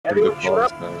everyone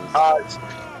shut up.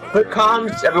 Put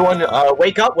comms, everyone,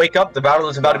 wake up, wake up. The battle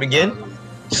is about to begin.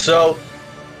 So,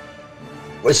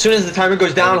 as soon as the timer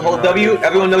goes down, hold W.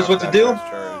 Everyone knows what to do.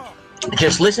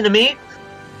 Just listen to me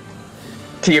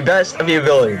to your best of your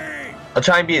ability. I'll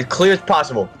try and be as clear as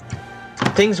possible.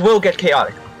 Things will get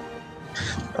chaotic,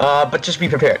 but just be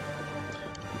prepared.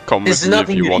 Come with me if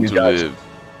you want to live.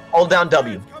 Hold down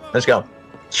W. Let's go.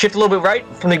 Shift a little bit right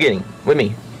from the beginning with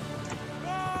me.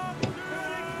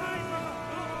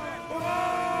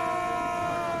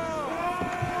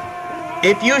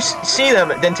 If you see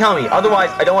them, then tell me. Otherwise,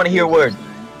 I don't want to hear a word.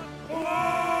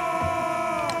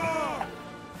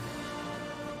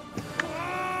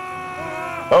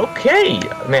 Okay,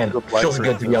 man, feels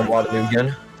good to be on Waterloo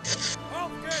again.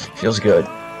 Feels good.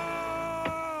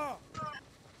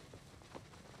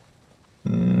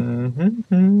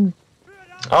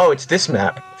 Oh, it's this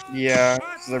map. Yeah,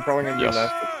 so they're probably gonna be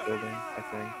left of the building, I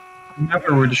think.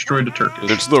 Never we destroyed the Turkish.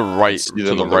 They're to the right,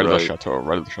 to the right of the chateau,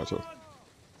 right of the chateau.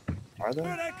 Are they?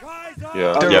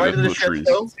 Yeah, They're yeah, right of the trees.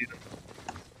 chateau.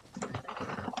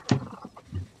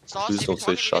 Please don't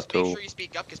say chateau. Make sure you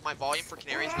speak up because my volume for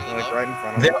Canary is really low. Right in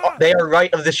front of me. They are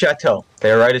right of the chateau.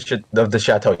 They are right of the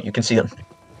chateau. You can see them.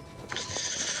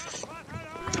 It's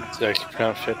actually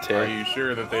pronounced chateau. Are you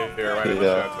sure that they are right of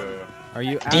the chateau? Are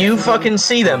you? Do you fucking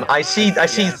see them? I see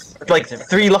like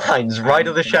 3 lines right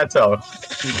of the chateau.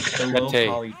 The low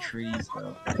poly trees,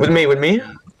 though. With me.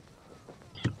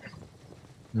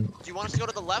 Do you want us to go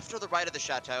to the left or the right of the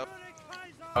chateau?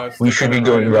 We should be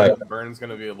going right. Burn's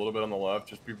gonna be a little bit on the left.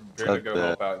 Just be prepared to go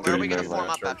help out. Where are we gonna form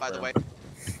up at, by the way?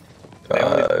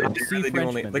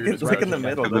 Look in the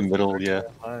middle. In the middle, yeah.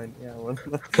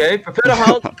 Okay, prepare to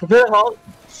halt. Prepare to halt.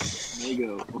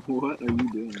 Nego, what are you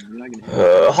doing? You're not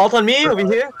gonna halt on me over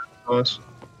here.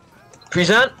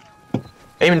 Present.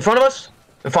 Aim in front of us.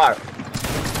 And fire.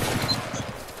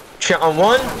 Chat on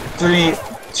 1, 3,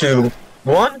 2,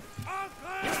 1.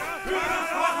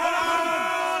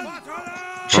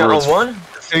 Chat on 1,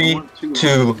 3,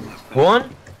 2,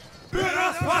 1. We're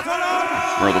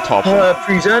at the top.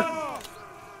 Present.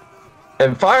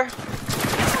 And fire.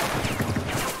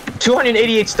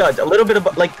 288 studs. A little bit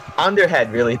of like on their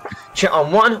head, really. Chat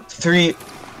on 1, 3,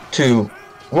 2,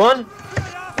 1.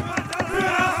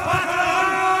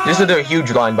 This is a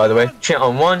huge line, by the way. Chat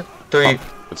on 1, 3,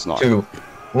 it's not. 2,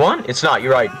 1. It's not.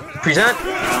 You're right. Present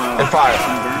and fire.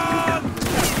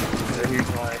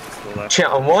 Chat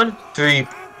on 1, 3,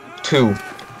 2,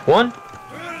 1.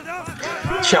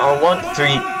 Chat on 1,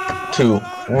 3, 2,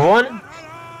 1.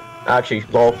 Actually,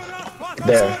 lol.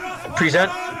 There.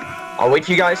 Present. I'll wait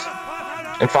for you guys.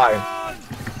 And fire.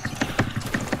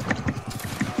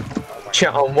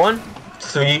 Chat on 1,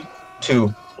 3, 2,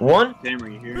 1.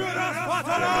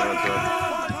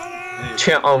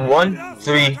 Chat on 1,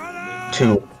 3,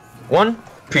 2, 1.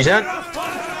 Present.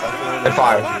 And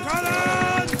fire.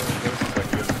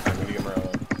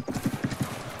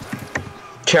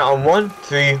 Chat on 1,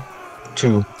 3,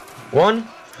 2, 1.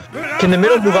 Can the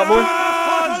middle move up more?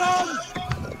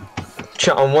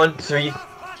 Chat on 1, 3,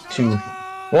 2,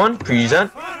 1.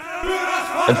 Present.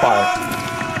 And fire.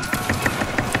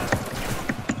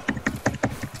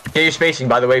 Get your spacing,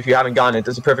 by the way, if you haven't gotten it.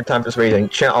 This is a perfect time for spacing.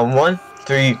 Chat on 1,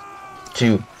 3,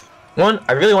 2, 1.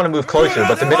 I really want to move closer,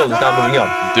 but the middle is not moving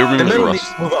up. They're The moving middle to needs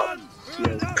us. to move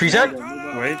up. Present.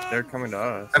 Wait, they're coming to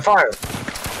us. And fire.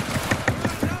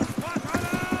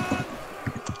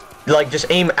 Like, just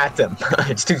aim at them.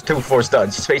 It's 2, 4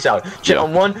 studs. Space out. Chat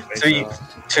on 1, 3,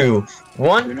 2,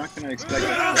 1. You're not gonna expect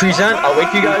us. Present. I'll wait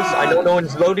for you guys. I know no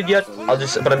one's loaded yet.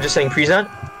 But I'm just saying present.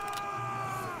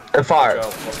 And fire.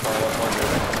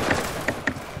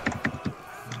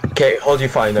 Okay, hold your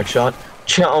fire next shot.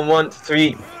 Chat on 1,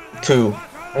 3, 2,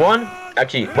 1.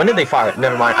 Actually, when did they fire it?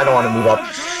 Never mind. I don't want to move up.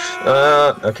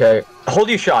 Okay. Hold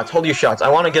your shots. Hold your shots. I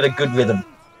want to get a good rhythm.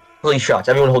 Hold your shots.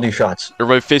 Everyone hold your shots.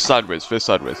 Everybody face sideways. Face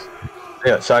sideways.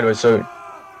 Yeah, sideways. So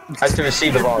has to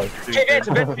receive the volley. Okay, it's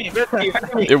a bit me.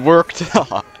 It worked.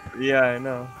 Yeah, I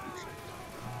know.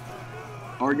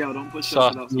 Argal, don't push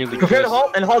us without some Prepare to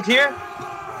halt and halt here.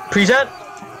 Present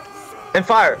and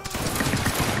fire.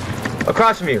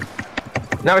 Across from you.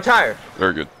 Now retire.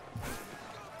 Very good.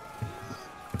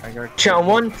 Chat on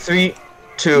 1, 3,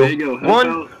 2,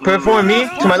 1. Perform me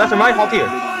to my left and right. Halt here.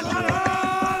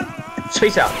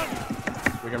 Space out.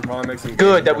 We can probably make some.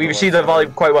 Good that we received the volley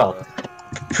quite well.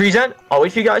 Present. I'll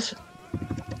wait for you guys.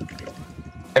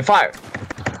 And fire.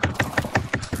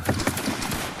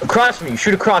 Across from you.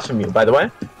 Shoot across from you, by the way.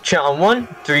 Chat on 1,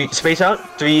 3. Space out.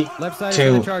 3,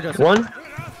 2, 1.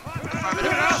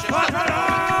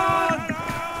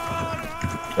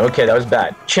 Okay, that was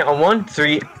bad. Chat on 1,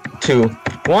 3, 2,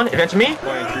 1. Advance to me.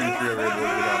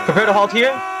 Prepare to halt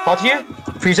here. Halt here.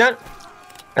 Present.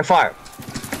 And fire.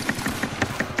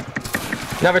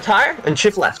 Now retire and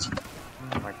shift left.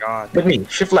 Oh my god. With me.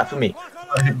 Shift left with me.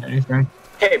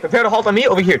 Okay, prepare to halt on me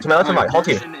over here. To my left and right. Halt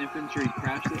here.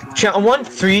 Chant on 1,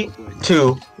 3,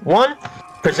 2, 1.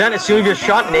 Present as soon as you're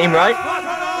shot and aim right.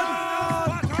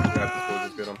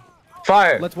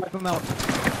 Fire. Let's wipe him out.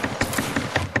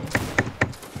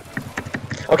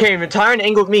 Okay, retire and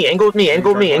angle with me. Angle with me.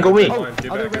 Angle with me. Angle with me. Oh,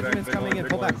 other regiments coming in.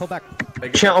 Pull back. Pull back.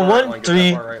 Chant on 1,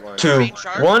 3, 2,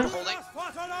 1.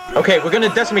 Okay, we're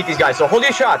gonna decimate these guys. So hold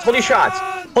your shots. Hold your shots.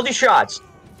 Hold your shots.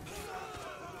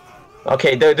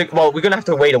 Okay, well, we're gonna have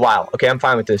to wait a while. Okay, I'm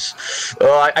fine with this.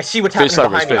 I see what's happening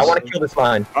behind me. I want to kill this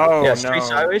line. Oh, yeah, no. straight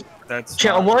sideways. That's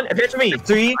Chant on 1. Advance to me.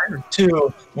 3,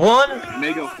 2, 1.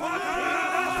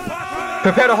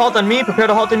 Prepare to halt on me. Prepare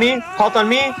to halt on me. Halt on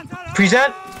me.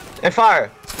 Present. And fire.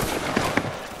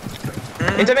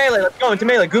 Into melee. Let's go. Into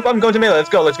melee. Group up and go into melee. Let's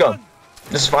go. Let's go.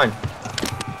 This is fine.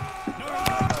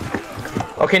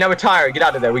 Okay, now retire. Get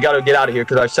out of there. We gotta get out of here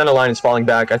because our center line is falling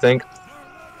back, I think.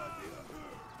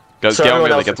 Guys, So get on everyone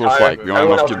melee, else get to the retire. flag. We don't have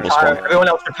Everyone enough else people retire. spawn. Everyone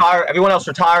else retire. Everyone else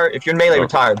retire. If you're in melee,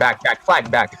 retire. Back, back,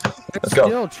 flag, back. Let's go.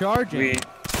 Still charging.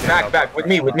 Back, back. With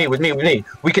me, with me, with me, with me.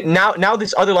 We can now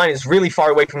this other line is really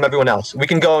far away from everyone else. We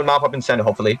can go and mop up and center,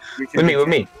 hopefully. With me, with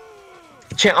me.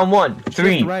 Chant on 1,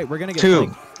 3, Right, we're gonna get 2,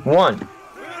 flanked. 1.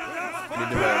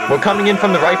 We're coming in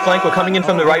from the right flank. We're coming in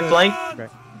from the right flank. Okay.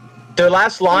 Their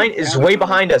last line is way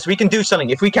behind us. We can do something.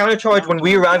 If we countercharge when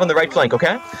we arrive on the right flank,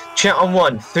 okay? Chant on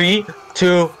 1, 3,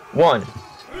 2, 1.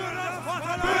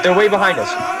 They're way behind us.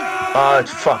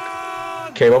 Fuck.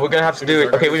 Okay, well, we're gonna have to do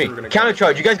it. Okay, wait.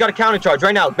 Countercharge. You guys gotta countercharge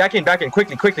right now. Back in,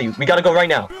 quickly, quickly. We gotta go right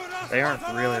now. They aren't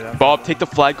really that. Bob, take the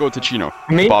flag, go to Chino.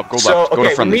 Me? Bob, go so, left, go okay,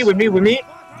 to friendlies. with me.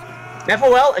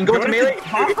 FOL and go into melee.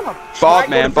 Bob,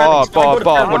 man, Bob, what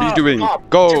are you doing?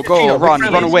 Go,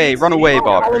 run away,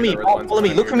 Bob. Follow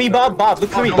me. Look for me, Bob.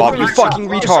 Look for me. Bob, you fucking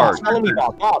retard. Follow me,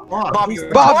 Bob. Bob,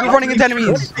 you're running into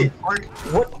enemies.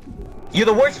 What? You're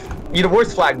the worst. You're the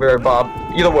worst flag bearer, Bob.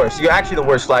 You're the worst. You're actually the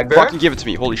worst flag bearer. Fucking give it to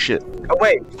me, holy shit.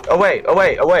 Away.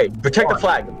 Protect the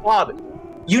flag. Bob,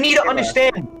 you need to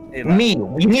understand me.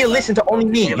 You need to listen to only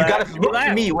me. You gotta look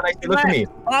at me when I say look at me.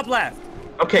 Bob left.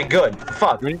 Okay, good.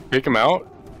 Fuck. Kick him out?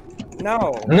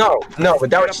 No, but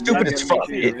that was stupid as fuck.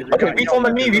 Okay, reform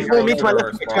on me to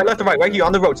my left and right, right here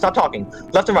on the road. Stop talking.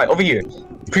 Left and right, over here.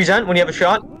 Present when you have a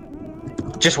shot.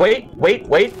 Just wait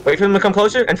for them to come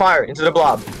closer and fire into the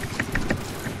blob.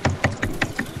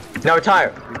 Now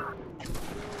retire.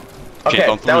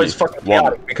 Okay, that was fucking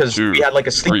chaotic because we had like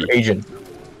a sleeper agent.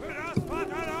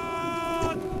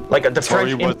 Like the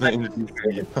French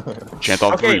Chant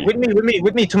on 3. Okay,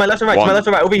 with me, to my left and right,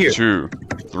 over here. 2,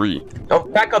 3. Oh,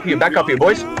 back up here,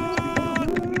 boys.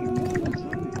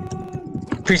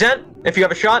 Present, if you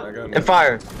have a shot, and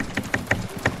fire.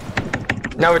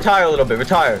 Now retire a little bit,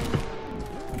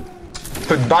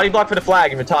 Put body block for the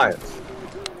flag and retire.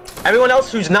 Everyone else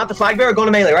who's not the flag bearer, go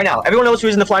to melee right now. Everyone else who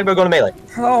isn't the flag bearer, go to melee.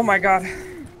 Oh my god.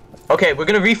 Okay, we're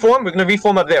gonna reform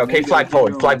up there, okay? Flag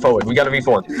forward, we gotta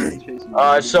reform.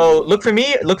 So look for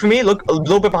me, look a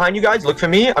little bit behind you guys, look for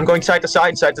me. I'm going side to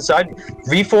side.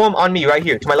 Reform on me right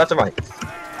here, to my left and right.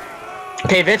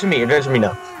 Okay, advance with me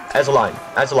now. As a line.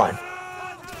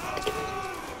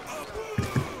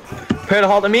 Prepare to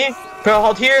halt on me, prepare to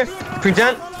halt here,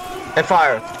 present, and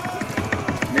fire.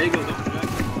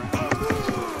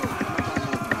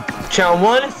 Channel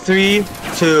 1, 3,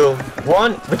 2,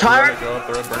 1. Retire.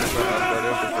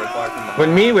 With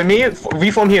me.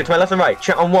 Reform here to my left and right.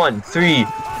 Channel 1, 3,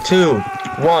 2,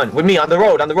 1. With me on the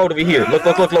road over here. Look.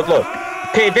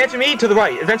 Okay, advance me to the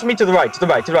right. To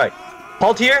the right.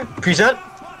 Halt here. Present.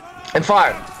 And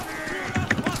fire.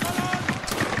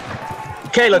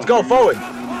 Okay, let's go forward.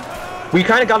 We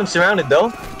kind of got him surrounded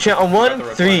though. Channel 1,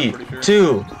 3,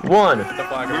 2, 1.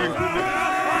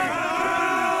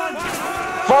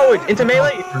 Forward, into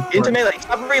melee.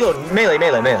 Stop and reload. Melee.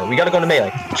 We gotta go to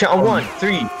melee. Channel 1,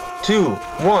 3, 2,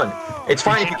 1. It's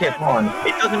fine if you can't spawn.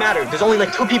 It doesn't matter. There's only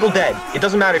like 2 people dead. It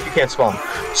doesn't matter if you can't spawn.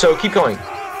 So keep going.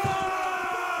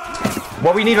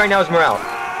 What we need right now is morale.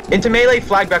 Into melee,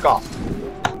 flag back off.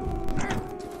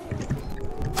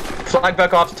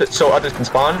 So others can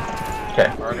spawn. Okay.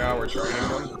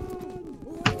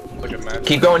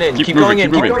 Keep going in. Keep going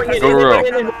in. We're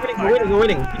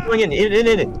winning. Keep going in.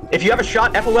 If you have a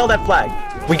shot, FOL that flag.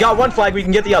 We got one flag, we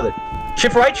can get the other.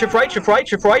 Shift right.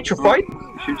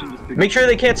 Make sure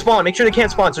they can't spawn.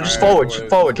 So just forward.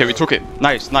 Okay, we took it.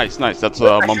 Nice. That's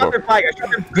I Mumbo. shot their flag.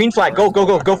 Green flag. Go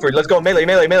for it. Let's go. Melee.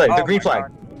 The green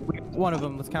flag. One of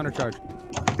them. Let's countercharge.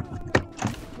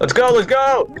 Let's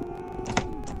go.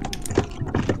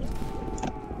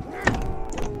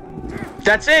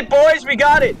 That's it, boys. We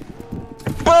got it.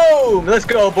 Boom. Let's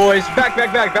go, boys. Back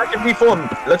in reform.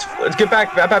 Let's get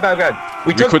back.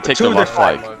 We could take the left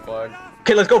flag.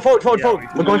 Okay, let's go forward.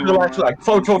 We're going for the left flag.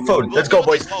 Forward. Let's go,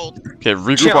 boys. Okay,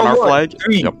 regroup on our flag.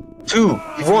 3, 2,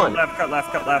 1. Left, cut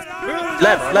left.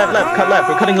 Left. Cut left.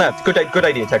 We're cutting left. Good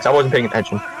idea, Tex. I wasn't paying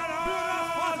attention.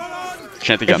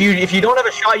 Chant again. If you don't have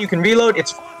a shot, you can reload.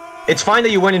 It's fine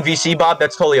that you went in VC, Bob.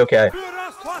 That's totally okay.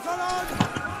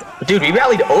 Dude, we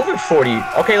rallied over 40.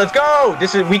 Okay, let's go.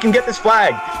 We can get this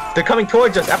flag. They're coming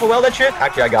towards us. FOL that shit.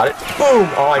 Actually, I got it. Boom.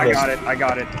 Oh, I missed. I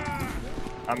got it.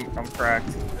 I'm cracked.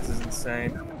 This is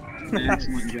insane.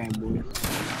 Excellent job, boys.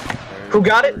 Who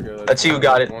got it? Let's see who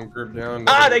got it. One group down.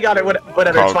 Ah, they got it.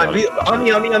 Whatever. It's fine. On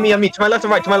me. To my left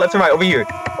and right. Over here.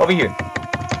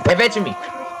 Advance me.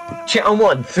 Chant on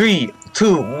 1, 3,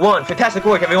 2, 1. Fantastic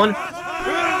work, everyone.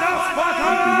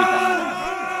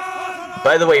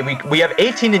 By the way, we have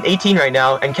 18 and 18 right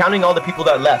now, and counting all the people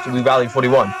that left, we rallied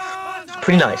 41. It's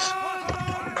pretty nice.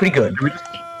 Pretty good.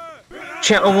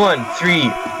 Chant on 1,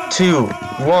 3, 2,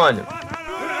 1.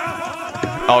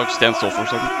 Alex, stand still for a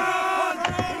second.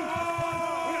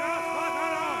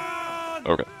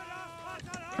 Okay.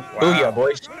 Booyah,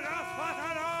 boys.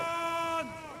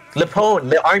 Lepone,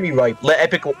 le army wipe, le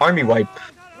epic army wipe.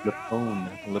 Lepone.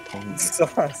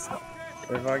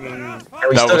 We're fucking...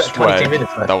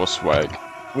 That was swag.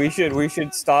 We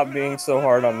should stop being so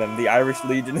hard on them. The Irish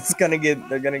Legion is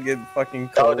they're gonna get fucking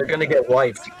cold. Oh, they're gonna get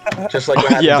wiped. Just like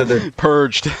what happened to the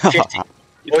purged. 50.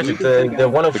 What was it, the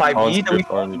 105E that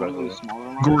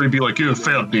we... Gory be like, you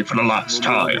failed me for the last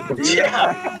time.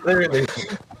 Yeah, literally.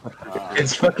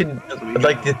 It's fucking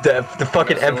like the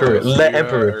fucking emperor, le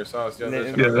emperor.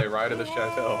 They ride to the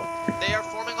chateau. They are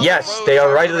forming on Yes, the road they are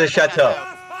towards right to the chateau.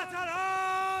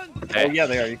 Oh yeah,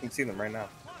 they are. You can see them right now.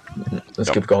 Let's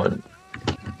keep going.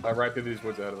 Right through these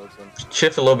woods ahead of us.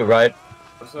 Shift a little bit right.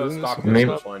 Let's stop Maybe.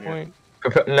 this line here.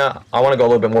 No, I want to go a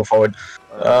little bit more forward.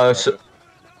 So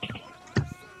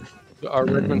Our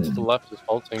regiment to the left is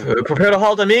halting. prepare to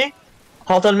halt on me.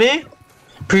 Halt on me.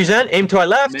 Present. Aim to our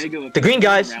left. The green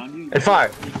guys and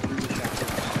fire.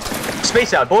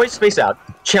 Space out, boys. Space out.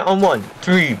 Chant on 1,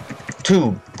 3,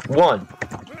 2, 1.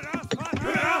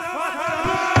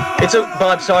 It's a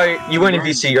Bob. Sorry, you went in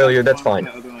VC earlier. That's fine.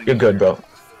 You're good, bro.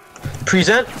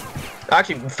 Present.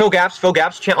 Actually, fill gaps.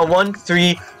 Chant on 1,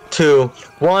 3, 2,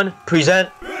 1. Present.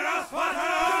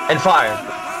 And fire.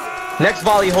 Next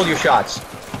volley, hold your shots.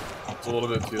 It's a little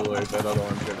bit too late. That other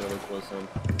one's getting really close in.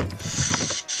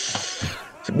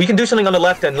 We can do something on the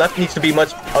left end. Left needs to be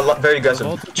very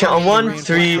aggressive. Chant on 1,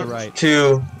 3,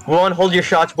 2, 1. Hold your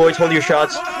shots, boys. Hold your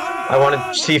shots. I want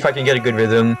to see if I can get a good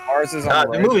rhythm. Ours is on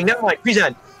the They're right. moving. Never mind.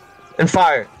 Present. And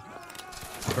fire.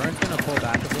 Burns gonna pull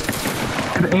back a bit.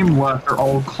 And aim left, they're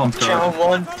all clumped Chant up.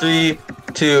 on 1, 3,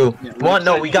 2, 1.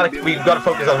 No, we gotta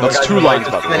focus on the That's guys two on the right. lines,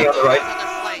 by the Many on the right.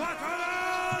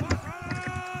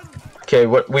 Okay,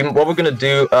 what we're gonna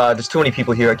do? There's too many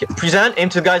people here. Okay, present. Aim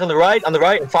to the guys on the right,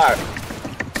 and fire.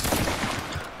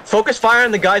 Focus fire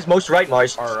on the guys most right,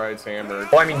 Mars. Alright, Sandberg.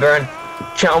 Oh, I mean burn.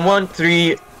 Chant on 1,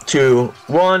 3, 2,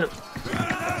 1.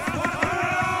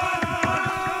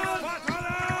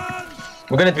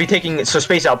 We're gonna be taking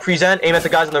space out. Present. Aim at the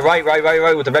guys on the right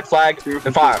with the red flag,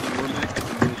 and fire.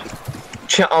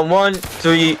 Chant on 1,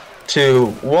 3, 2,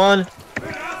 1.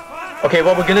 Okay,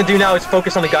 what we're gonna do now is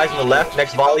focus on the guys on the left.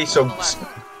 Next volley. So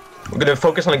we're gonna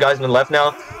focus on the guys on the left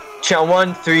now. Chant on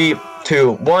 1, 3,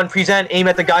 2, 1. Present. Aim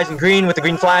at the guys in green with the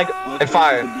green flag, and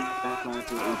fire.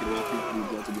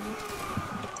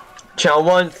 Chant on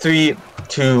 1, 3,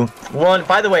 2, 1.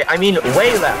 By the way, I mean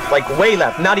way left, like way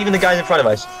left. Not even the guys in front of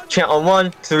us. Chant on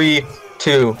 1, 3,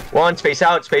 2, 1. Space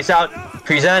out.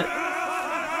 Present.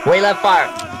 Way left, fire.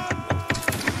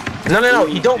 No.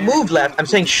 You don't move left. I'm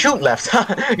saying shoot left.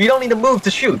 You don't need to move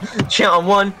to shoot. Chant on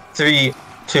 1, 3,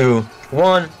 2,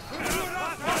 1.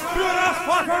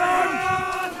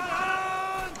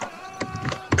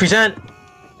 Present.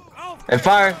 And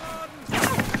fire.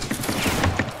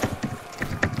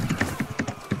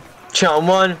 Chant on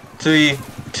 1, 3,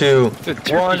 2,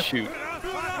 1. Shoot.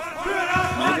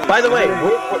 By the way,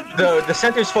 the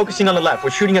center is focusing on the left.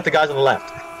 We're shooting at the guys on the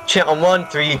left. Chant on 1,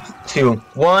 3, 2,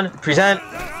 1. Present.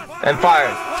 And fire.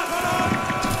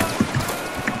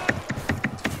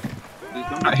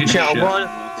 Chant on 1,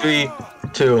 3,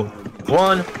 2,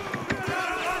 1.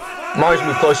 Mars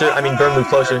move closer. I mean, Burn move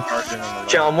closer.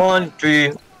 Chant on 1,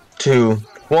 3, 2,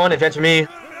 1. Advance with me.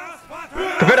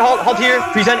 Prepare to halt here.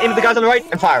 Present. Aim at the guys on the right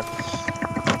and fire.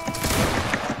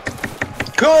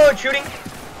 Good shooting.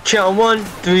 Chant on 1,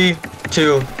 3,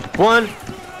 2, 1.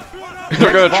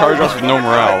 They're gonna charge us with no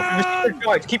morale.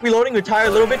 charge. Keep reloading. Retire a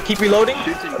little bit. Keep reloading.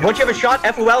 Once you have a shot,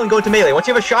 FOL and go to melee. Once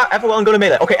you have a shot, FOL and go to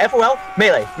melee. Okay, FOL,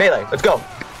 melee. Let's go.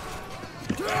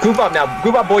 Group up now.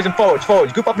 Group up, boys, and forwards.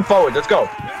 Group up and forwards. Let's go.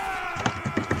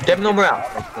 They have no morale.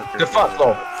 The fuck,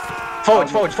 low.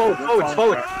 Forwards. The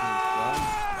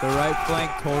right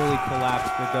flank totally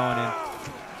collapsed. They're going in.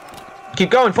 Keep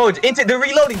going, forwards. They're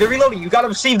reloading. You gotta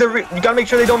receive you gotta make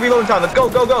sure they don't reload in time. Let's go.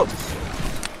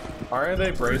 Why are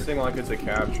they bracing like it's a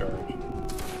cab charge?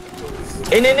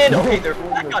 In. Okay, they're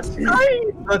back us.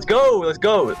 Let's go.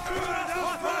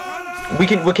 We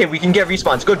can get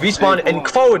respawns. Good, respawn and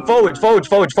forward.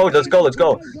 Let's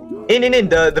go. In.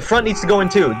 The front needs to go in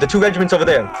too. The 2 regiments over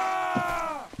there.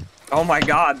 Oh my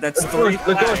god, that's 3.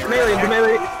 Let's go into melee.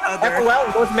 FOL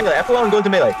and go into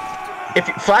melee. If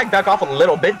you flag back off a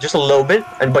little bit, just a little bit,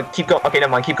 but keep going. Okay,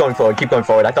 never mind. Keep going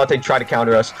forward. I thought they'd try to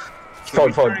counter us.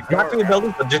 Forward. Not through the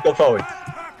buildings, but just go forward.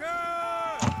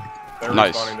 They're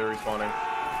Nice. respawning.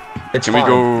 It's Can fine. we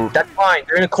go? That's fine.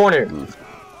 They're in a corner.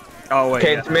 Oh wait.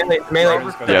 Okay, it's melee.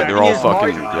 Yeah, they're all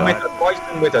fucking.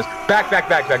 Yeah. With us. Back.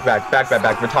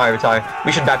 Retire.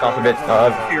 We should back off a bit.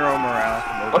 Hero morale.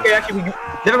 Okay, actually,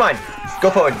 never mind. Go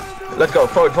forward. Let's go.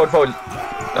 Forward.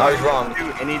 I was wrong.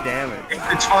 Do any damage.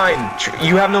 It's fine.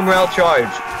 You have no morale charge.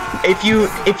 If you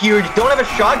don't have a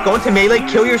shot, go into melee,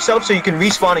 kill yourself so you can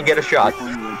respawn and get a shot.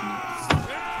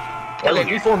 Okay,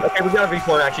 reform. Okay, we gotta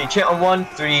reform actually. Chant on 1,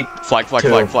 3. Flag. On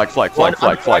the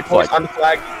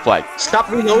flag. Stop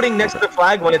reloading next to the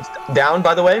flag when it's down,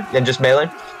 by the way, and just melee.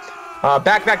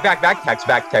 Back.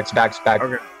 Text.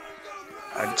 Okay.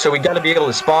 So we gotta be able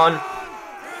to spawn.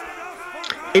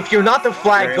 If you're not the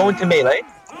flag, go into melee.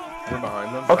 We're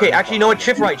behind them. Okay, actually, you know what?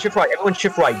 Shift right. Everyone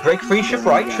shift right. Break free. Shift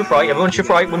right. Everyone shift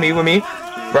right with me.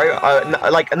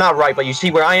 Right. Like not right, but you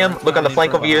see where I am. Look on the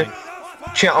flank over here.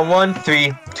 Chant on 1,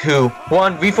 3, 2,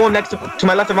 1. Reform next to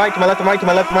my left and right.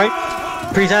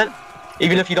 Present.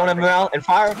 Even if you don't have morale, and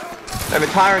fire. And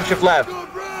retire and shift left.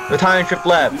 You guys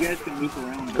can move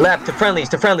around. Left to friendlies.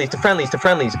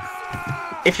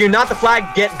 If you're not the flag,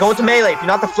 go into melee. If you're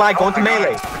not the flag, go into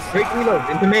melee. Break reload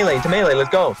into melee. Let's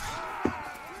go.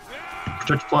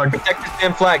 Protect the flag. Protect this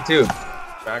damn flag too.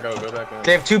 Back up, go back in.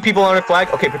 They have 2 people on their flag.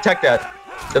 Okay, protect that.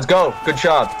 Let's go. Good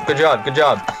job.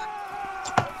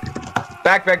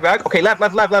 Back. Okay, left. To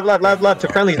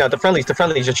friendlies now. To friendlies.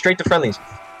 Just straight to friendlies.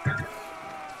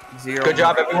 Good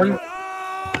job, everyone.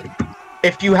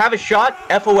 If you have a shot,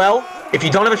 FOL. If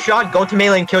you don't have a shot, go into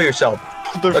melee and kill yourself.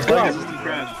 Let's go.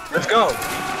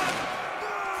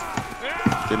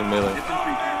 Get in melee.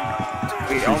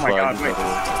 Wait, oh my god, wait. 2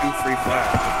 free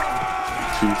flags.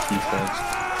 2 free flags.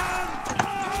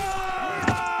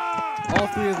 All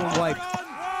 3 of them wiped.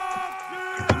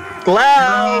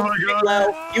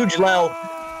 Huge lel.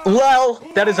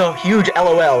 That is a huge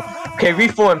LOL. Okay,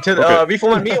 reform to the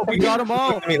reform on me. We got them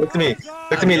all. Look to me.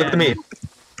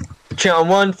 Chant on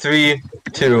 1, 3,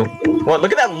 2, 1.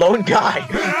 Look at that lone guy.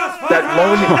 That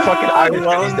lone fucking Irish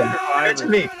guy. He's dead. That's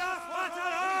me.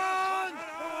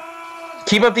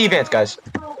 Keep up the events, guys.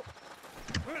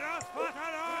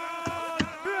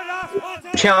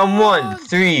 Chant on 1,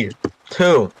 3,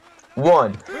 2,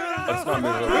 1. Let's not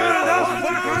move over.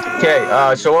 Okay,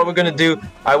 so what we're gonna do,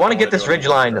 I want to get this ridge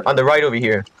line on the right over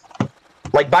here.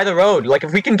 Like by the road, like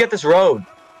if we can get this road.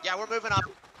 Yeah, we're moving up.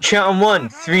 Chant on 1,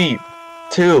 3,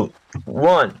 2,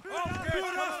 1.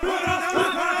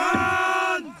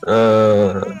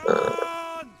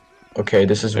 Okay,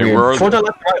 this is weird. Front on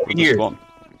left, right over here.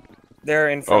 They're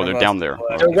in front of they're us. down there.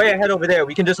 They're way ahead over there.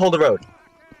 We can just hold the road.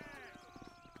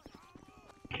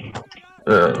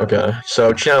 Okay,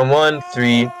 so channel 1,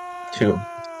 3, 2,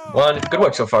 1. Good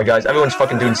work so far, guys. Everyone's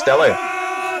fucking doing stellar.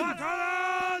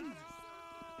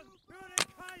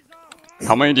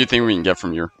 How many do you think we can get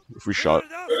from here if we shot?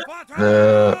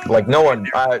 Like no one.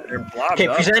 Okay,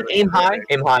 present, aim high,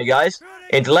 guys.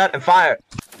 Aim to left and fire.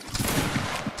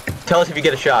 Tell us if you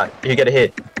get a shot, if you get a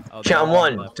hit. Channel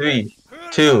 1, 3,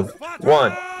 2,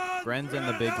 1. Bren's in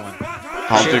the big one. I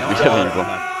don't think we hit anyone.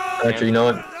 Actually, you know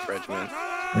what?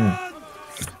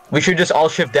 We should just all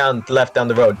shift left down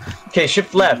the road. Okay,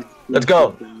 shift left. Let's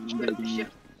go.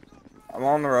 I'm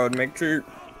on the road. Make sure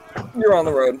you're on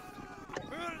the road.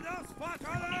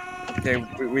 Okay,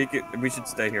 we should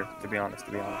stay here. To be honest.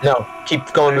 No,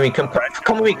 keep going with me. Come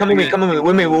with me.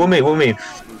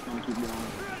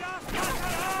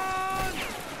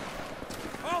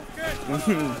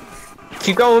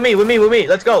 Keep going with me.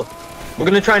 Let's go. We're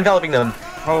gonna try enveloping them.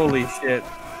 Holy shit.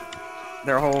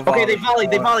 Their whole Okay, they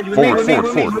volleyed. With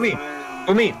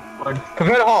me.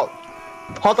 Prepare to halt.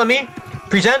 Halt on me.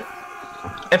 Present.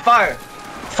 And fire.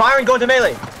 Fire and go into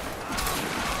melee.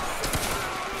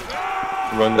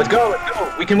 Run. Let's go, let's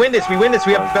go. We can win this, we win this.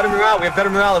 We have better morale,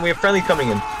 and we have friendlies coming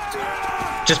in.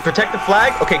 Just protect the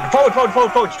flag. Okay,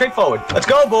 forward, straight forward. Let's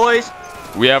go, boys.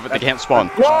 We have it, they can't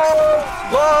spawn.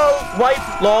 Low,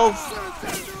 wipe, low.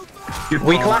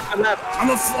 We collapse the left. I'm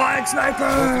a flag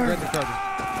sniper.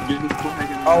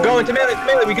 Go into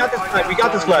melee, we got this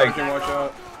flag, Watch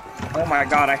out. Oh my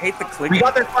god, I hate the click. We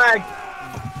got their flag.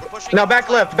 Now back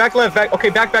left, back. Okay,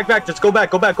 back. Just go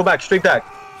back, straight back.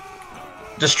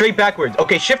 Just straight backwards.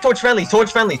 Okay, shift towards friendlies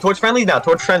now,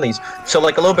 So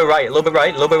like a little bit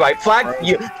right. Flag,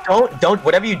 you don't,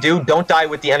 whatever you do, don't die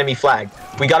with the enemy flag.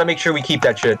 We gotta make sure we keep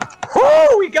that shit.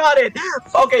 Woo, we got it.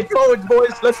 Okay, forward,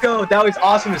 boys, let's go. That was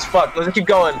awesome as fuck. Let's keep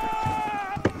going.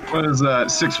 What is that?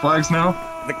 6 flags now?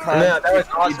 Yeah, that was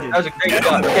awesome. That was a great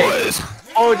shot. Okay,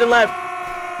 forward and left.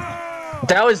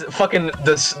 That was fucking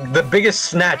the biggest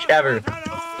snatch ever.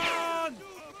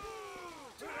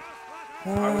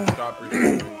 I would stop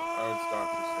pursuing.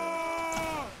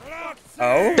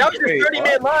 Oh? That was their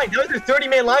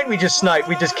 30-man line. We just sniped.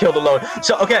 We just killed alone.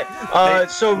 So okay.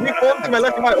 So reform to my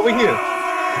left and right over here.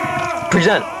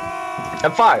 Present.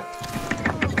 And fire.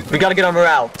 We gotta get on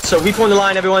morale. So reform the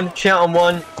line, everyone. Chant on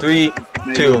 1, 3,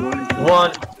 2,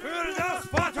 1.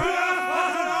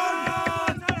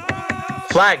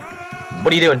 Flag.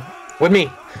 What are you doing? With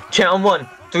me. Chant on 1,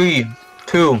 3,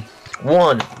 2,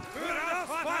 1.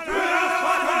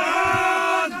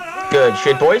 Good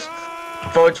shit, boys.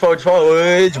 Forwards.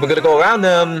 We're gonna go around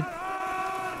them.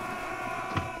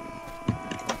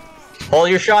 All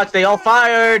your shots, they all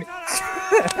fired.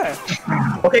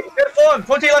 Okay, good form.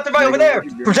 Forward to your left and right over there.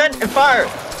 Present and fire.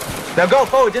 Now go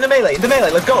forward into melee.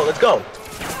 Let's go.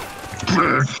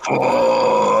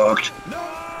 Fucked.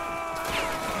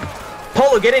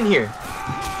 Polo, get in here.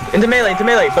 Into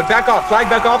melee. But back off. Flag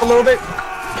back off a little bit.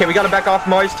 Okay, we gotta back off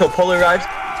Mars till Polo arrives.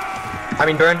 I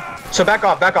mean Burn. So back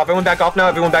off. Everyone back off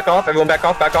now. Back off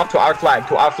to our flag.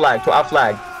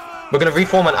 We're gonna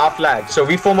reform on our flag. So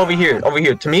reform over here.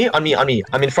 To me, on me.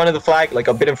 I'm in front of the flag, like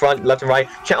a bit in front, left and right.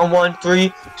 Chant on 1,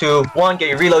 3, 2, 1. Get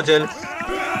your reloads in.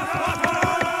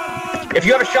 If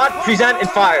you have a shot, present and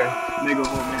fire.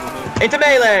 Into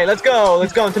melee. Let's go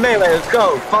into melee. Let's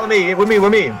go. Follow me. With me.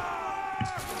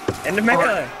 Into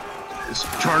melee.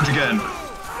 Charge again.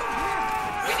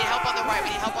 We need help on the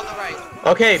right.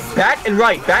 Okay, back and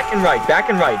right.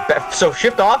 So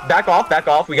shift off, back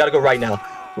off. We gotta go right now.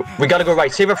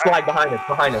 Save our flag behind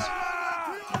us.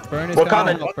 Burn is We're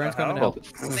coming. coming. Burn's coming to help.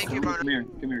 Thank you, Burn. Come here.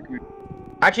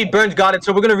 Actually, Burns got it.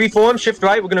 So we're gonna reform, shift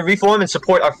right. We're gonna reform and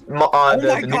support our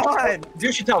the new.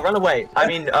 Duchatel, run away. I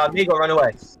mean, Migo, run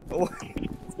away.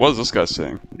 What is this guy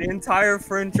saying? The entire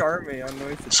French army on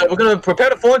Noise. So we're gonna prepare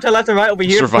to form to the left and right over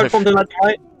here. Survive. Form to the left and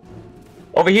right.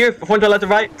 Over here, form to the left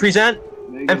and right. Present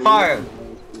and fire.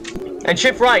 And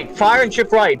shift right. Fire and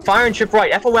shift right.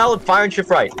 FOL and fire and shift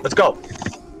right. Let's go.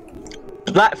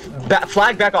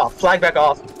 Flag back off.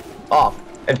 Off.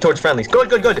 And towards friendlies.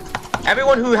 Good.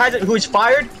 Everyone who is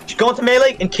fired, just go into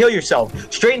melee and kill yourself.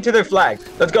 Straight into their flag.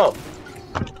 Let's go.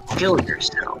 Kill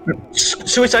yourself.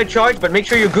 Suicide charge, but make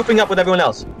sure you're grouping up with everyone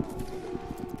else.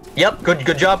 Yep,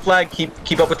 good job, flag.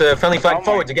 Keep up with the friendly flag.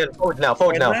 Forwards now.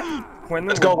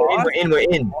 Let's go.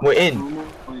 We're in.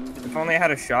 If only I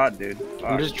had a shot, dude.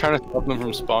 I'm just trying to stop them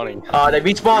from spawning. They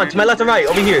respawn to my left and right,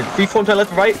 over here. Reform to my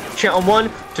left and right. Chant on 1,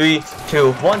 3,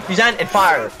 2, 1. Present and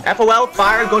fire. FOL,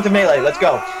 fire, go into melee. Let's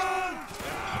go.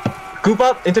 Group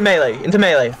up into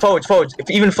melee. Forwards.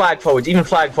 Even flag forwards.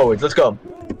 Let's go.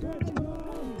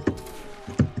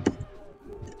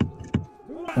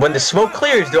 When the smoke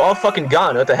clears, they're all fucking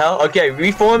gone. What the hell? Okay,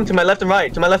 reform to my left and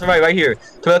right. Right here.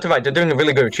 To my left and right. They're doing a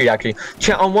really good retreat, actually.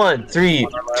 Chant on 1, 3,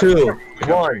 2,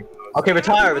 1. Okay,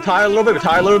 retire a little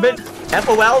bit.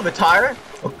 FOL, retire.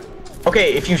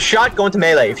 Okay, if you shot, go into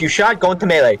melee.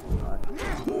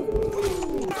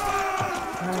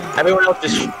 Everyone else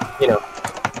just,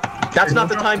 that's not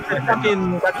the time for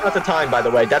that's not the time, by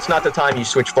the way. That's not the time you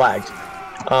switch flags.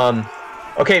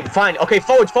 Okay, fine. Okay,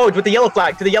 forwards with the yellow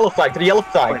flag. To the yellow flag.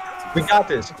 We got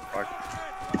this.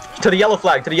 To the yellow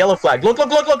flag. Look.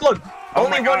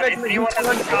 Only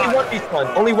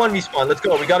one respawn. Let's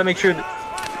go. We gotta make sure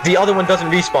the other one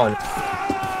doesn't respawn.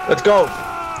 Let's go.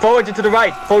 Forwards and to the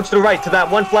right. To that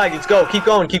one flag. Let's go. Keep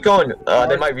going. They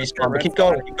might respawn, but keep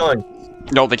going.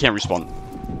 No, they can't respawn.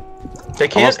 They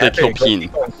can't? Unless they kill Keen.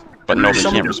 But no, they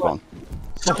can't respawn.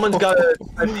 Someone's gotta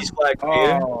snipe these flags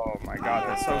here. Oh my god,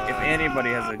 that's so. If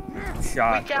anybody has a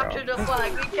shot, we captured the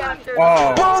flag. We captured.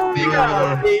 Oh,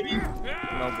 yeah, baby.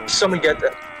 No, someone get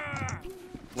that.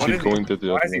 Why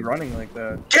is he running like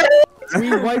that?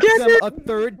 We wiped them a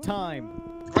third time.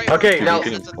 Okay, now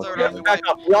back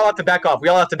up. We all have to back off.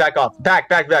 Back.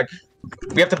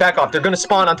 We have to back off. They're gonna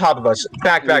spawn on top of us.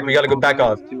 Back. We gotta go back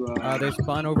off. They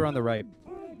spawn over on the right.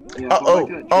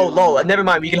 Oh, lol. Never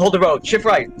mind. We can hold the road. Shift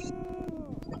right.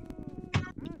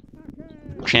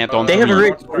 Chant on They have a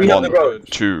ridge. We have the 1, road.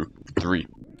 2, 3.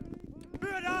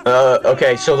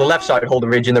 Okay. So the left side hold the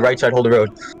ridge and the right side hold the road.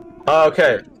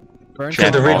 Okay.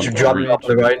 Chant the ridge on drop 3. off to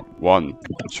the right. 1,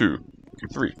 2,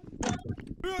 3.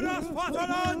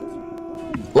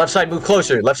 Left side move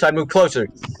closer. Left side move closer.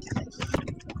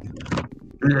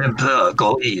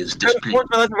 Go is Form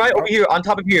my left and right over here, on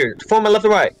top of here. Form my left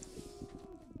and right.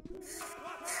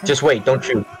 Just wait, don't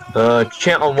shoot.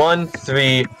 Chant on 1,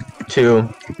 3, 2,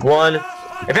 1.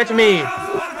 Advance to me!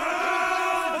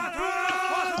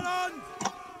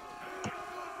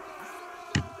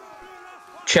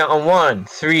 Chant on 1,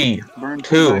 3,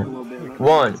 2,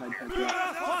 1.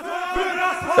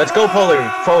 Let's go, Polar.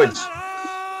 Forwards.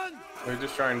 They're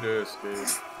just trying to escape.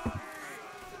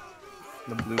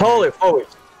 Polar,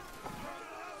 forwards.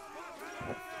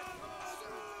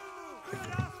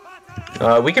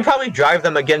 We can probably drive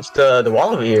them against the wall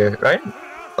over here, right?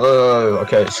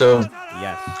 Okay, so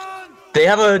Yes. they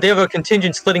have a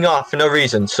contingent splitting off for no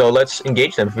reason, so let's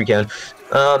engage them if we can.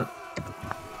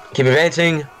 Keep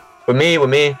advancing. With me.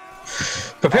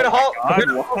 Prepare to halt. Prepare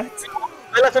to halt.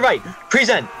 Left and right.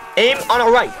 Present. Aim on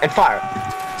our right and fire.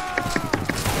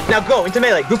 Now go into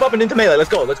melee. Group up and into melee. Let's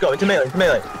go. Into melee.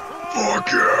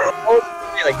 Fuck yeah!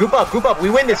 Melee. Group up. We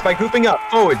win this by grouping up.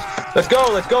 Forwards. Let's go.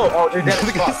 Oh, they're dead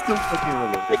as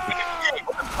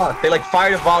fuck. They like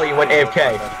fired a volley and went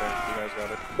AFK.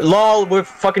 Lol, we're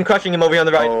fucking crushing him over here on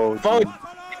the right. Forward.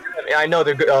 I know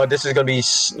they're good. Oh, this is gonna be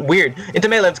weird. Into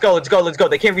melee. Let's go.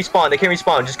 They can't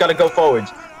respawn. Just gotta go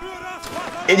forwards.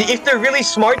 If they're really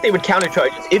smart, they would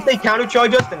countercharge us. If they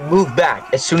countercharge us, then move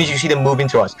back as soon as you see them move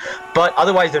into us. But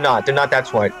otherwise, they're not. They're not that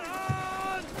smart.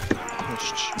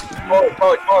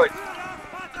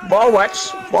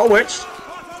 Forwards.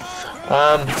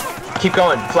 Keep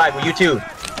going. Flag, with you too.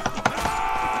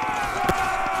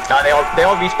 They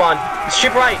all respawn.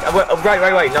 Shift right.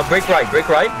 Right. Now break right.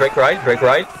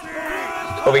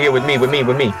 Over here with me.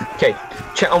 Okay.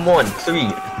 Chat on 1,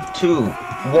 3, 2,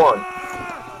 1.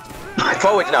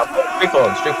 Forwards now.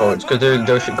 Straight forwards, because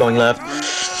they're going left.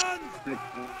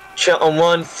 Chat on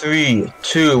 1, 3,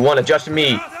 2, 1. Adjust to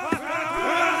me.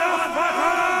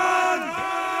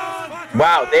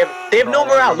 Wow, they have no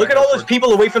morale. Look at all those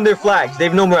people away from their flags. They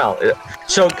have no morale.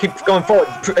 So keep going forward.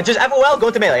 Just FOL, go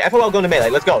into melee.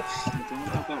 Let's go.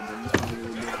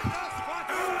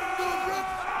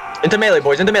 Into melee,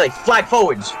 boys. Flag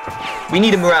forwards. We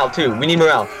need a morale too.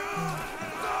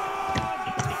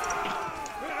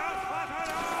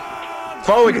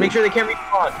 Forwards, make sure they can't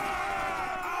respawn.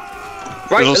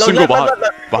 Right, There's a single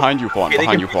behind you, Juan. Okay,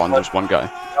 There's one guy.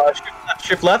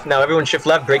 Shift left. Now everyone shift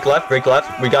left. Break left. We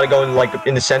gotta go in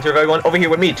in the center of everyone. Over here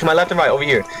with me. To my left and right. Over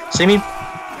here. See me?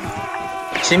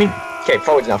 Okay,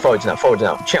 forwards now.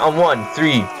 Chant on 1,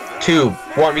 3, 2,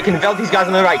 1. We can envelop these guys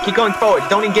on the right. Keep going forward.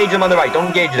 Don't engage them on the right.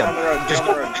 Just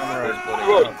go on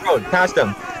the road. Past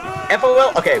them.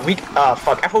 FOL. Okay,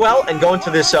 FOL and go into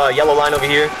this yellow line over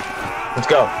here. Let's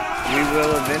go. We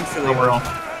will eventually.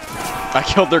 I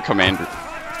killed their commander.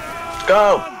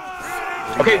 Go.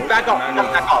 Okay, back off.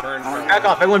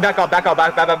 Everyone back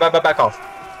off.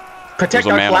 Protect There's a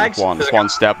our man flags. on Juan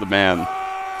stabbed the man.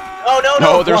 Oh no!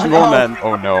 No, there's more men.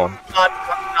 Oh no.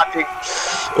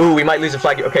 Ooh, we might lose the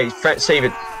flag. Okay, save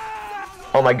it.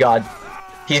 Oh my god.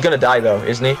 He's gonna die though,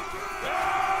 isn't he?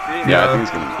 Yeah, I think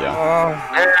he's gonna.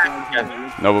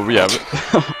 Yeah. No, but we have it.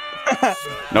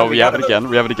 No, we have it again. No,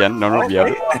 we have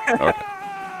it. Okay.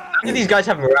 These guys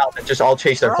have morale that just all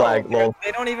chase their flag. Lol.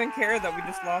 They don't even care that we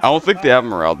just lost. I don't think they have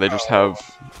morale. They just have.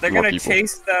 They're more gonna people.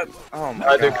 chase that. Oh my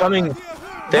god. They're coming.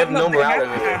 They have no morale. They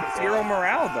have zero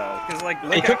morale though, because like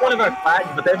they took one of our flags,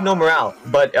 but they have no morale.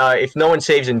 But if no one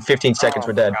saves in 15 seconds,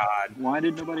 we're dead. God. Why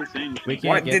did nobody say anything? We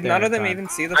can't Did none of them even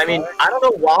see the I mean, flag? I don't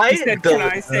know why He said, the "Can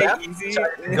I say left easy?"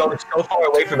 decided to go so far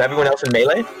away from everyone else in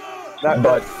melee.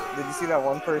 But Did you see that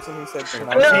one person who said, "Can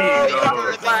I no, say you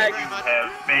got the flag.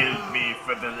 have failed me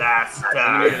for the last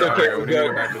It's okay, we're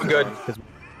good.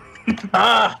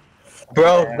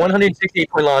 Bro, 168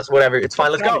 point loss, whatever. It's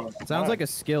fine. Let's go. Sounds like a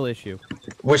skill issue.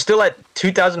 We're still at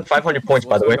 2,500 points,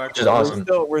 by the way, which is awesome.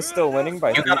 We're still winning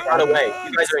by. You gotta run away.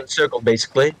 You guys are encircled,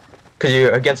 basically, because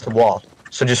you're against the wall.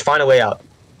 So just find a way out.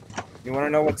 You want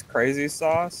to know what's crazy,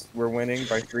 Sauce? We're winning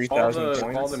by 3,000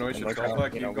 points. All the noise should fall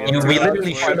back. We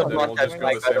literally should have lost that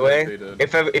flag, by the way.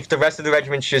 If the rest of the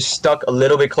regiments just stuck a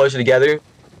little bit closer together.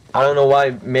 I don't know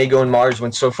why Mago and Mars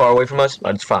went so far away from us,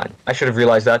 but it's fine. I should have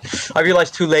realized that. I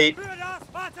realized too late.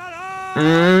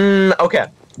 Okay.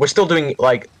 We're still doing,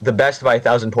 like, the best by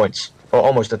 1,000 points. or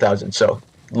almost 1,000. So,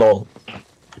 lol.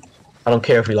 I don't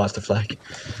care if we lost the flag.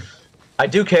 I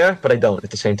do care, but I don't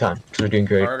at the same time because we're doing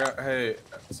great. Hey,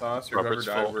 Sauce, or whoever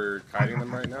died, we're kiting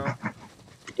them right now.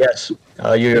 Yes.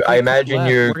 I imagine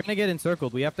left, you're. We're gonna get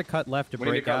encircled. We have to cut left to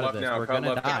break out of this. We're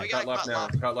gonna die. Cut left now.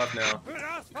 Cut left now.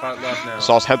 Cut left now.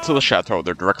 Sauce, head to the chateau.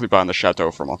 They're directly behind the chateau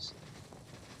from us.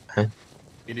 Need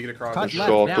to get across. Cut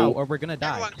left now, or we're gonna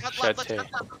die. Chateau.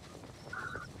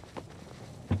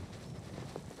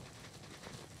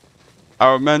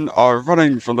 Our men are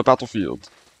running from the battlefield.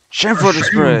 Shameful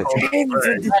display!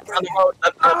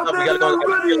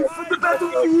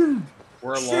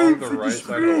 We're along the right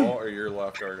side of the wall, or your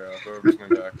left, Argo. Whoever's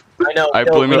coming back. I know. I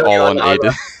blame it all on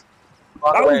Aiden.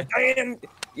 Oh, damn!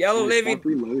 Yellow living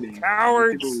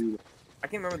cowards! I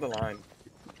can't remember the line.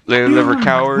 Lily liver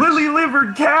cowards. Lily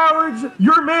livered cowards!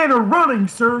 Your men are running,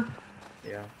 sir!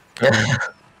 Yeah.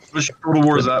 Which Total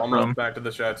War is that from? Back to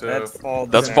the chateau.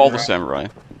 That's Fall the Samurai.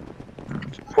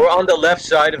 We're on the left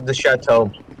side of the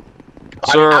chateau.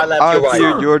 Sir, I right.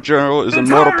 fear your general is in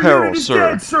mortal peril,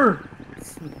 sir. Dead, sir.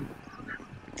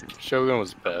 Shogun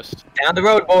was best. Down the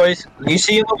road, boys. You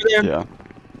see him over there? Yeah.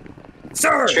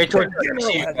 Sir! Straight towards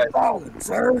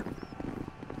sir!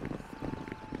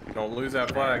 Don't lose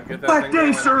that flag. Get that Black thing day,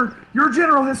 going. sir! Your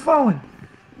general has fallen!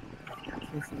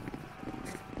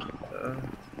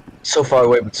 So far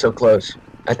away, but so close.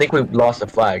 I think we lost the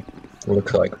flag, it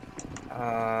looks like.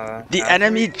 The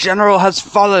enemy general has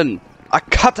fallen! A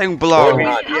cutting blow!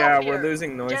 Yeah, we're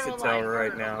losing Neuchâtel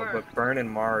right now, but Burn and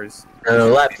Mars.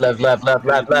 Left.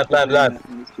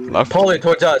 Pull it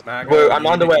towards us. I'm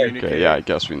on the way. Okay, yeah, I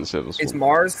guess we can say this Is one.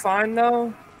 Mars fine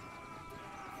though?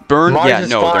 Burn? Mars Yeah, is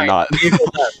no, fine. they're not.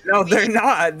 No, they're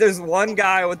not. There's one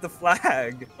guy with the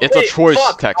flag. It's a choice,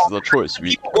 fuck. Tex, it's a choice.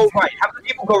 We... People go right. Half the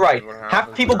people go right.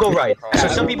 Half the people go right. So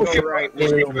some people should right. Yeah,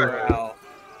 that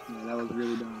was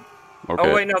really dumb. Okay.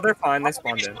 Oh wait, no, they're fine. They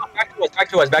spawned in. Back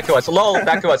to us. Lol,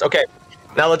 back to us. Okay.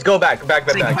 Now let's go back. Think back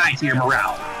to your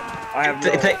morale. I have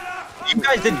no... You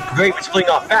guys did great with splitting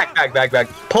off. Back.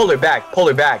 Pull her back.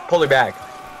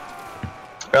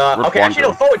 Okay, actually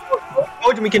no, forward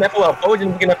and we can FOL. Forward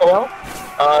into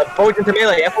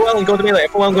melee. FOL and go to melee.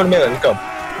 Let's go.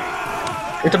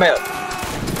 Into melee.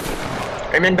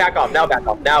 And then back off. Now back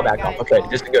off. Okay,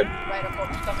 this is good.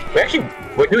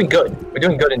 We're doing good. We're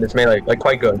doing good in this melee. Like,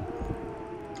 quite good.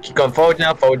 Keep going forward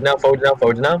now.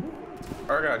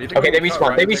 Argo, do you think Okay, they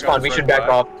respawn. We should back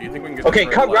off. Do you think we can get Okay,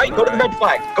 this cut right. on Go the to the red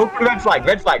flag. Go to the red flag.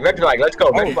 Red flag. Let's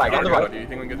go. Red flag on the Argo, right. do you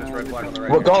think we can get this red flag on the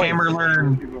right? We're going.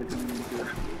 Hammerlearn.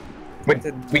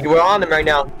 We're on them right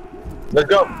now. Let's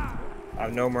go. I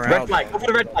have no morale. Red flag. Go for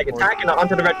the red flag. Attack and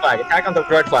onto the red flag. Attack onto the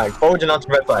red flag. Forward and onto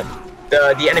the red flag.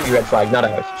 The enemy red flag, not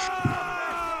ours.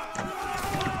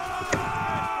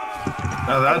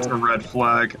 Oh, that's a red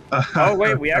flag. Oh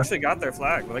wait, we actually got their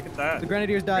flag. Look at that. The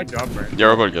Grenadiers died. Good job, Burn. Yeah,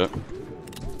 we're going to get it.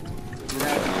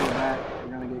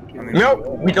 No,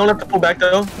 we don't have to pull back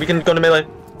though. We can go to melee.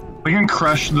 We can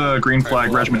crush the green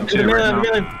flag regiment too right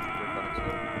now.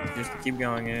 Just keep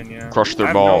going in, yeah. Crush their I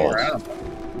have balls. No morale.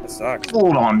 That sucks.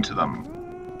 Hold on to them.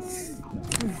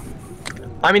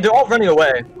 I mean, they're all running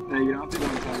away.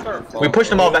 We push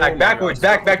them all back. Backwards.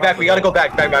 Back. We gotta go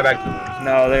back.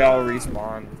 No, they all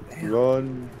respawn.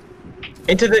 Run.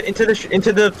 Into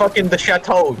the fucking the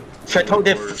chateau. Chateau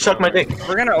did suck my dick.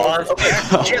 We're gonna okay.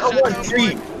 Channel 1,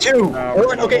 3, 2,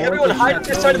 1. Okay, everyone hide on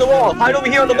this side of the wall. Hide over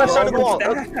here on the left side of the wall.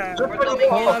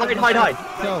 Hide.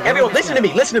 Everyone, listen to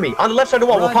me. On the left side of the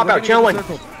wall, we'll pop out. Channel 1.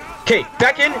 Okay,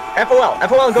 back in. FOL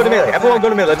and go to melee.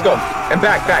 Let's go. And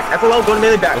back. FOL, go to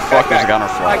melee. Back. The fuckers got our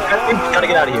flag. Gotta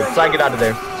get out of here. Flag, get out of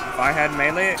there. If I had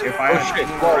melee, Oh shit.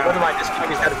 Whoa, never mind. This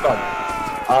flag is out of fun.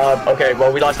 Okay,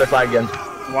 well we lost our flag again.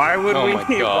 Why would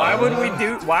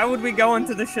we go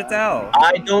into the chateau?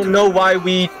 I don't know why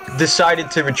we decided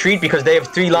to retreat because they have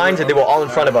 3 lines and they were all in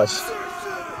front of us.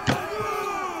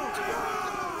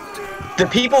 The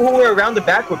people who were around the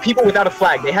back were people without a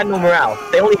flag. They had no morale.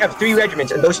 They only have 3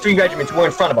 regiments and those 3 regiments were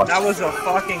in front of us. That was a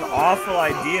fucking awful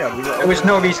idea. There was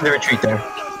no reason to retreat there.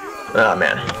 Oh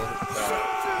man.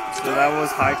 So that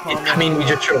was high combat. I mean, we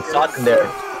just should have fought them there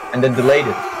and then delayed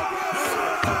it.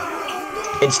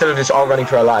 Instead of just all running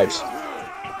for our lives.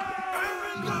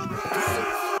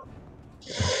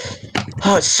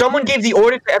 Someone gave the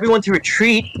order for everyone to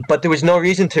retreat, but there was no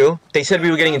reason to. They said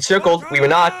we were getting encircled. We were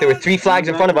not. There were 3 flags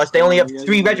in front of us. They only have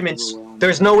 3 regiments.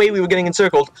 There's no way we were getting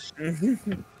encircled.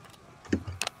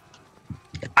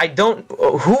 I don't...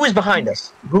 Who was behind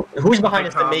us? Who's behind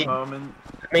us that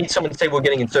made someone say we're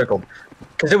getting encircled?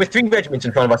 Because there were 3 regiments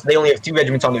in front of us, and they only have 2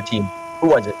 regiments on their team. Who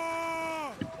was it?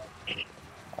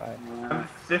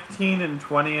 15 and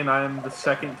 20, and I'm the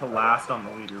second to last on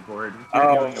the leaderboard.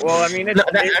 Oh, well, I mean,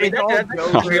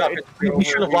 we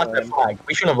shouldn't have lost that flag.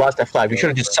 We shouldn't have lost that flag. We should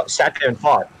have just sat there and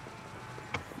fought.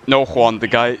 No, Juan, the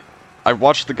guy... I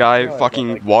watched the guy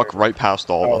fucking walk right past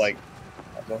all of us.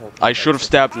 I should have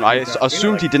stabbed him. I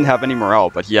assumed he didn't have any morale,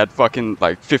 but he had fucking,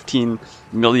 like, 15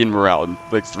 million morale and,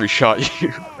 like, 3-shot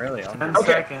you. Really? 10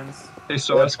 seconds. Hey,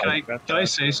 Sauce, can I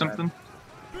say something?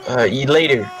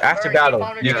 Later, after battle.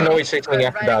 You can always say something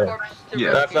after battle.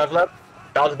 Yeah. Left.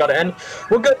 Battle's about to end.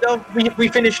 We're good, though. We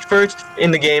finished first in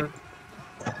the game.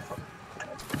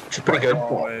 Which is pretty good.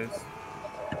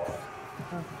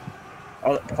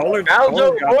 Polar got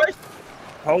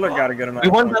a good amount.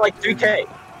 We won by like 3K.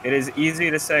 It is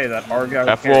easy to say that Argo.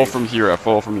 F-roll from here,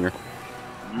 F-roll from here.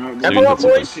 F-roll,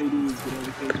 boys!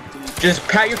 Just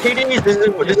pat your KDs. This is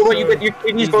what you get your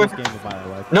KDs for.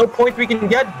 No points we can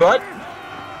get, but...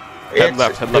 Head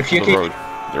left to the road.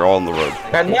 They're all on the road.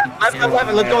 And left, and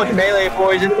let's go into melee,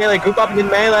 boys. Into melee, group up into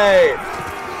melee.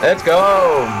 Let's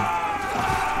go.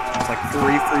 It's like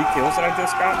 3 free kills that I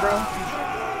just got, bro.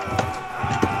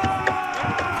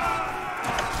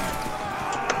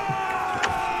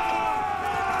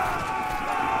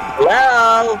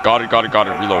 Well. Got it.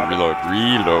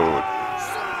 Reload.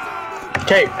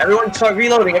 Okay, everyone start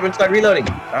reloading. That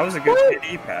was a good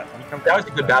KD, Pat. That was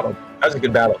a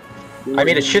good battle. I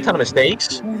made a shit ton of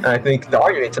mistakes, and I think the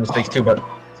Argo made some mistakes too, but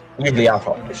usually our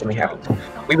fault. It shouldn't happen.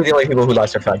 We were the only people who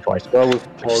lost their flag twice. That was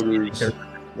poggers.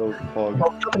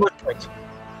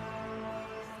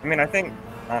 I mean, I don't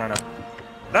know.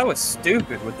 That was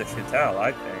stupid with the Chattel,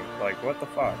 I think. Like, what the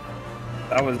fuck?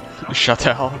 That was...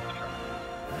 Chattel?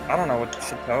 I don't know what the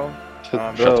Chattel...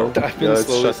 Chattel. I've been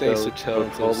slowly saying Chattel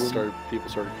until people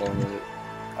started calling it.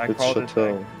 I called it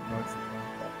Chattel.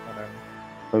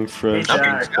 I'm French.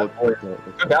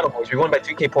 Good battle, boys. We won by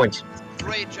 2K points.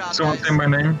 Great job, Someone guys. say my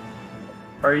name?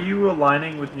 Are you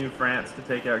aligning with New France to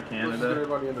take out Canada?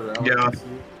 Yeah.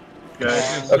 Good.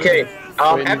 Okay,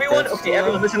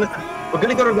 everyone, listen. We're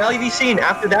gonna go to Rally VC, and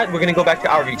after that, we're gonna go back to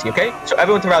our VC, okay? So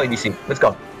everyone to Rally VC. Let's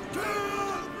go.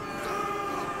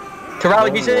 To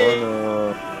Rally VC!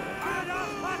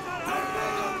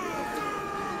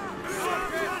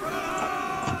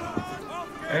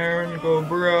 Aaron, go,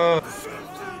 bro.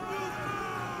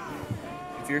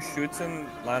 If you're shooting,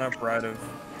 line up right of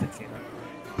Ticino.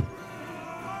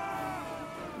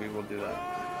 We will do that.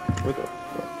 What the fuck?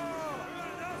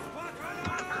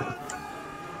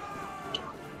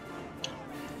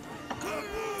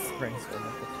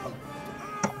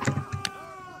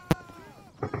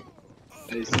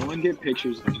 Hey, someone get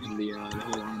pictures of the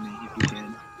whole army if you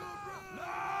can.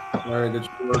 Alright, get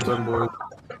your words on board.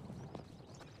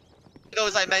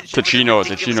 Those I mentioned. Ticino,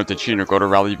 go to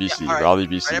Rally VC, Yeah, Rally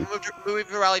VC. Alright, move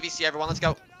to Rally VC, everyone, let's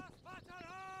go.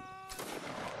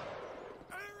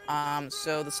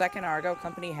 So the second Argo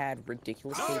company had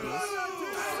ridiculous KDs.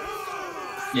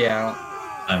 Yeah.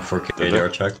 I'm for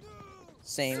KDR check.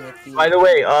 Same with the... By the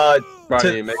way, Right,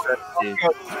 make that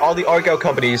all the Argo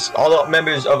companies, all the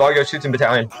members of Argo Shooting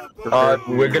Battalion,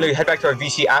 we're gonna head back to our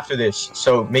VC after this,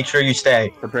 so make sure you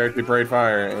stay. Prepare to parade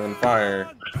fire and fire.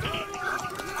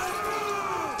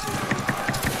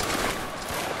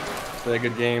 Play a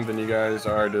good game, then you guys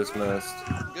are dismissed.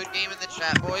 Good game in the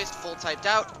chat, boys. Full typed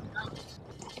out.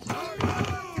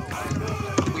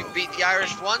 We beat the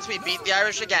Irish once, we beat the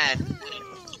Irish again.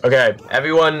 Okay,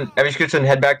 every Scootson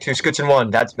head back to Scootson 1.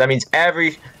 That means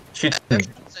every Scootson.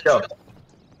 Go.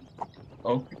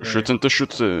 Okay. Schutzen to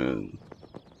Schutzen.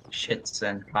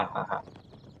 Shitsen. Ha ha ha.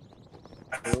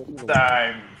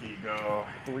 Time, Kigo.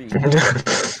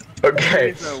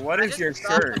 Okay. So what is your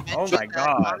shirt? Oh my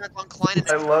god.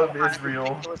 I love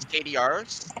Israel.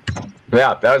 KDRs.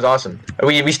 Yeah, that was awesome.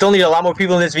 We still need a lot more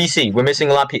people in this VC. We're missing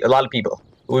a lot of people.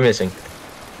 Who are we missing?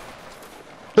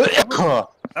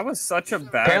 That was such a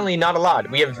bad... Apparently not a lot.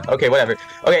 We have... Okay, whatever.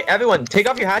 Okay, everyone, take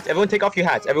off your hats. Everyone take off your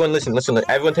hats. Everyone listen.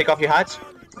 Everyone take off your hats.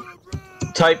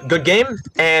 Type good game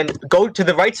and go to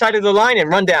the right side of the line and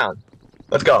run down.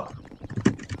 Let's go.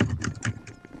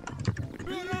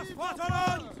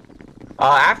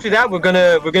 After that, we're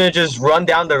gonna just run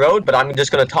down the road, but I'm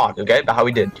just gonna talk, okay, about how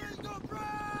we did.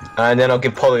 And then I'll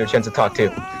give Polar a chance to talk too.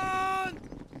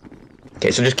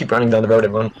 Okay, so just keep running down the road,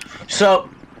 everyone. So,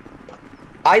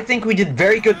 I think we did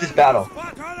very good this battle.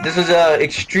 This was a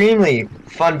extremely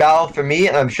fun battle for me,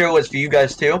 and I'm sure it was for you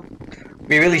guys too.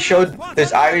 We really showed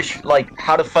this Irish, like,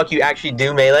 how the fuck you actually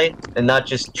do melee, and not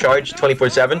just charge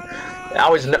 24/7. I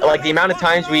was, like, the amount of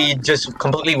times we just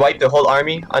completely wiped the whole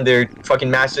army on their fucking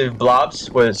massive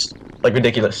blobs was, like,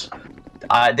 ridiculous.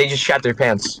 They just shat their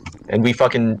pants, and we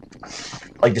fucking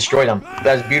like destroy them.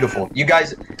 That's beautiful. You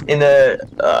guys in the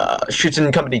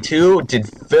Shooting Company 2 did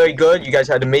very good. You guys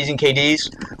had amazing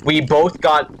KDs. We both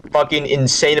got fucking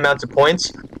insane amounts of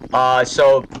points.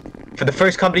 So for the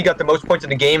first company got the most points in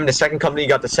the game, and the second company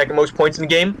got the second most points in the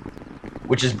game,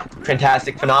 which is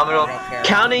fantastic, phenomenal.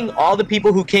 Counting all the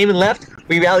people who came and left,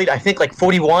 we rallied I think like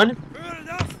 41,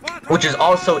 which is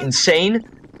also insane.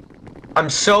 I'm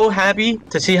so happy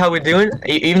to see how we're doing.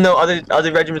 Even though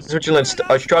other regiments in Switzerland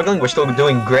are struggling, we're still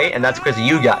doing great, and that's because of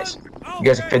you guys. You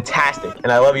guys are fantastic,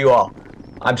 and I love you all.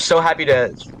 I'm so happy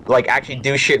to like actually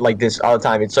do shit like this all the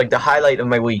time. It's like the highlight of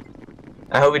my week.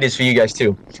 I hope it is for you guys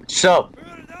too. So,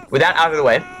 with that out of the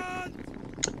way,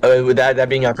 with that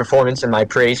being our performance and my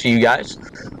praise for you guys,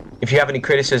 if you have any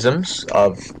criticisms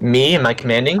of me and my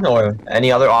commanding or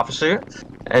any other officer,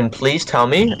 and please tell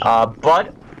me.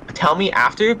 But tell me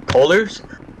after Polar's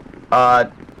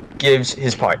gives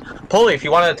his part. Polar, if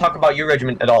you want to talk about your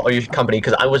regiment at all, or your company,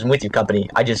 because I wasn't with your company,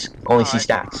 I just only see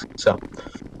stats, so.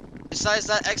 Besides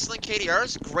that, excellent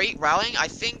KDRs, great rallying. I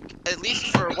think, at least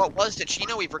for what was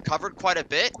Ticino, we've recovered quite a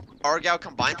bit. Argyle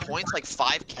combined points, like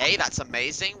 5k, that's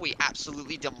amazing. We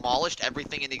absolutely demolished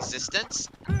everything in existence.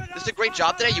 This is a great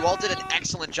job today. You all did an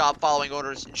excellent job following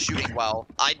orders and shooting well.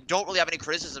 I don't really have any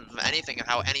criticism of anything of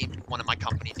how anyone in my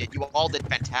company did. You all did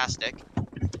fantastic.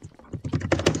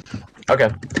 Okay.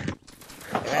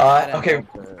 Okay.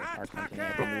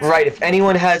 Right, if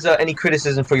anyone has any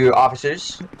criticism for your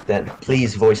officers, then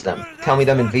please voice them. Tell me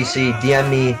them in VC, DM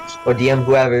me, or DM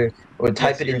whoever, or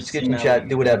type it in Skitchen chat,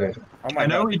 do whatever. I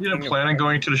know we didn't plan on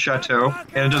going to the chateau,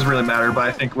 and it doesn't really matter, but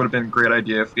I think it would have been a great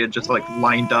idea if we had just, like,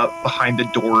 lined up behind the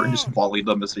door and just volleyed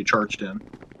them as they charged in.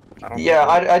 Yeah,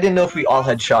 I didn't know if we all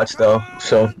had shots, though,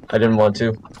 so I didn't want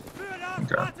to.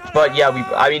 Okay. But yeah,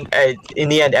 I mean, in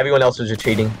the end, everyone else was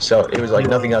retreating, so it was like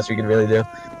nothing else we could really do.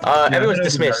 Everyone's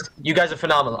dismissed. You guys are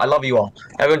phenomenal. I love you all.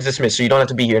 Everyone's dismissed, so you don't have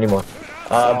to be here anymore.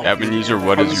 Ebenezer,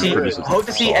 what is your criticism? Hope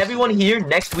to see everyone here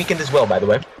next weekend as well, by the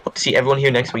way. Hope to see everyone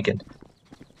here next weekend.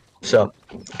 So,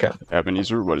 okay.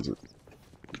 Ebenezer, what is it?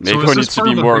 Mako needs to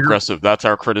be more aggressive. That's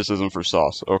our criticism for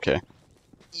Sauce. Okay.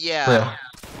 Yeah.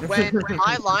 When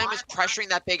my line was pressuring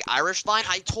that big Irish line,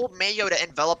 I told Mayo to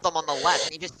envelop them on the left,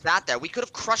 and he just sat there. We could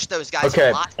have crushed those guys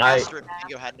a lot faster if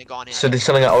Mayo hadn't gone in. So this is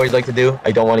something I always like to do.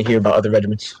 I don't want to hear about other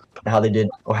regiments, how they did,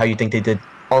 or how you think they did.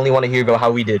 I only want to hear about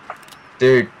how we did.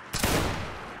 Dude,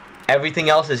 everything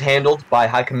else is handled by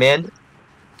high command.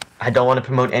 I don't want to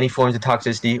promote any forms of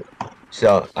toxicity.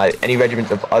 So, any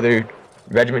regiments of other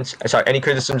regiments, sorry, any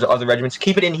criticisms of other regiments,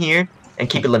 keep it in here and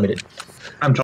keep it limited.